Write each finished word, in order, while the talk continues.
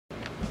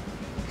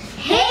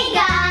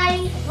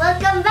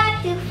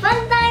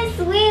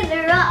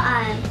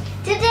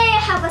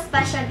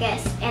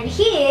guest, and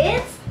he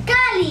is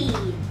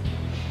Khalid.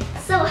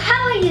 So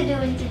how are you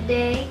doing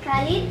today,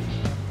 Khalid?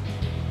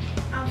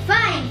 I'm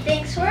fine,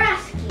 thanks for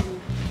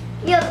asking.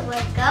 You're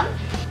welcome.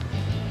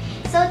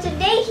 So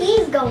today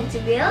he's going to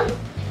build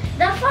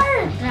The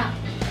fire truck.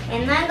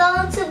 and I'm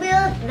going to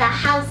build the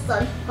house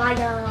on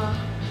fire.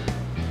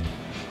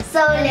 So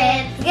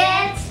let's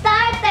get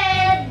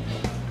started!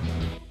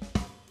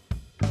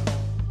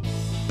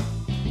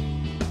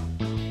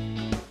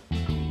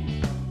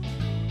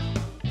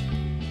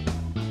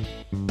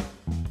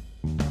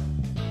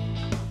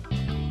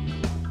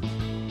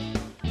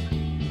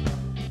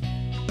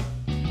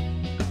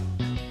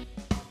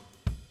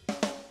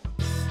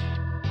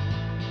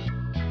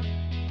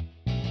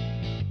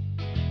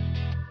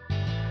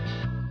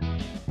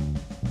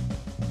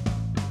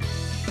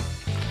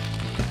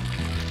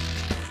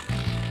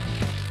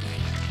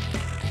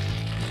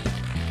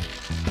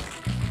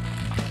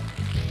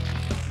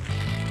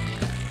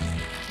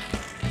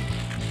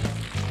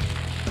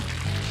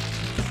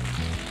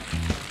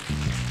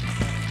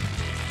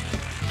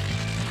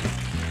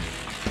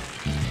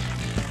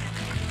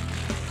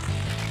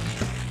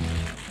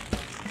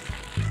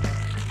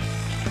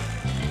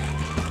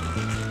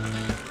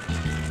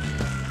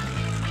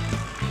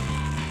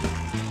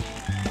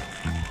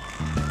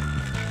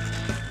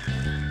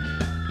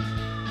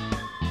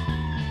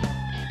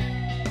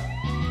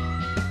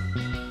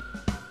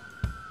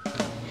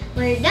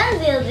 We're done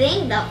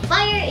building the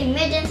fire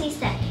emergency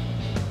set.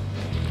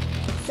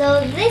 So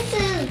this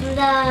is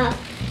the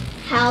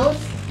house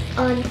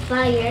on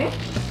fire.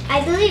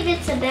 I believe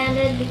it's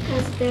abandoned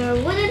because there are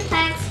wooden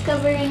planks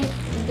covering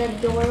the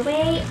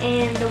doorway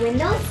and the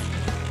windows.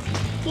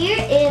 Here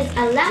is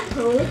a lamp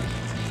post.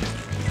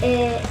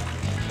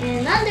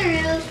 And on the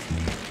roof,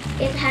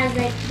 it has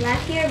like black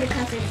here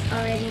because it's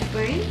already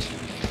burnt.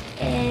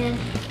 And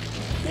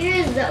here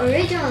is the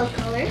original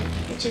color,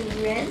 which is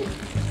red.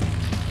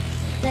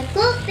 The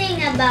cool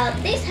thing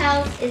about this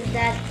house is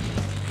that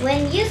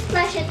when you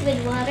splash it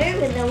with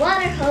the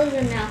water hose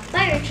and a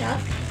fire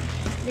truck,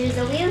 there's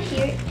a wheel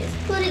here, just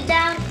put it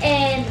down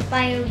and the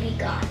fire will be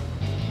gone.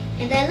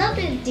 And I love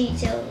the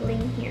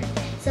detailing here.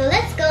 So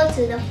let's go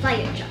to the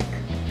fire truck.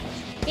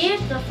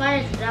 Here's the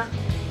fire truck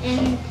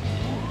in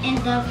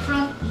the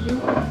front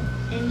view,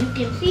 and you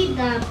can see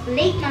the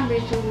plate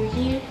numbers over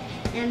here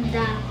and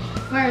the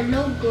fire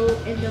logo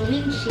and the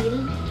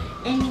windshield.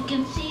 And you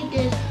can see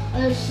there's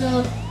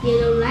also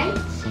yellow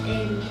lights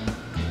and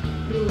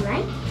blue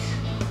lights.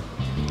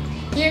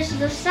 Here's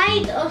the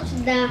side of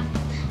the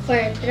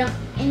fire truck,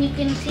 and you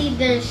can see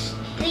there's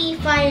 3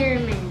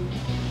 firemen.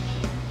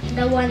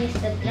 The one is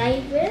the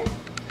driver,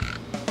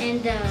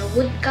 and the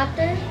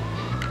woodcutter,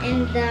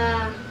 and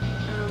the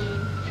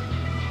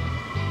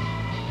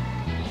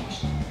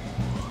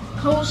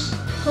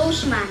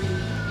hostman.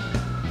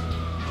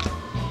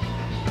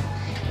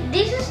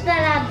 This is the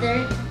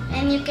ladder,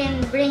 and you can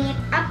bring it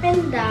up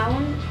and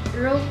down,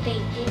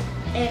 rotate it,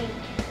 and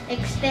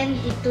extend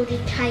it to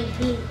reach high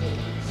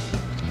buildings.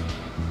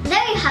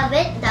 There you have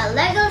it, the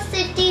Lego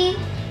City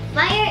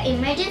Fire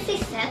Emergency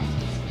Set.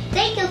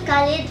 Thank you,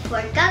 Khalid,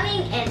 for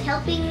coming and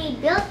helping me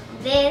build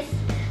this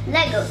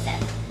Lego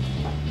set.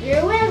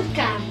 You're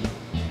welcome.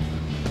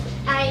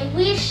 I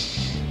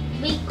wish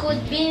we could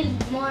build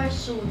more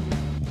soon.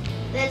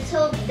 Let's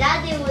hope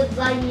Daddy would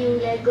buy new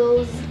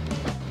Legos.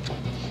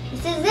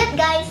 This is it,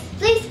 guys.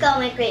 Please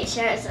comment, rate,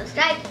 share,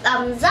 subscribe,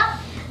 thumbs up,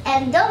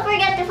 and don't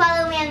forget to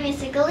follow me on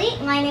Musically.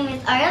 My name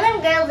is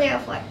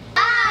RLMGirl04.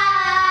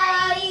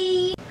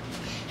 Bye!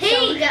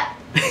 Hey,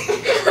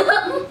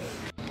 So,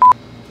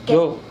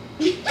 Go.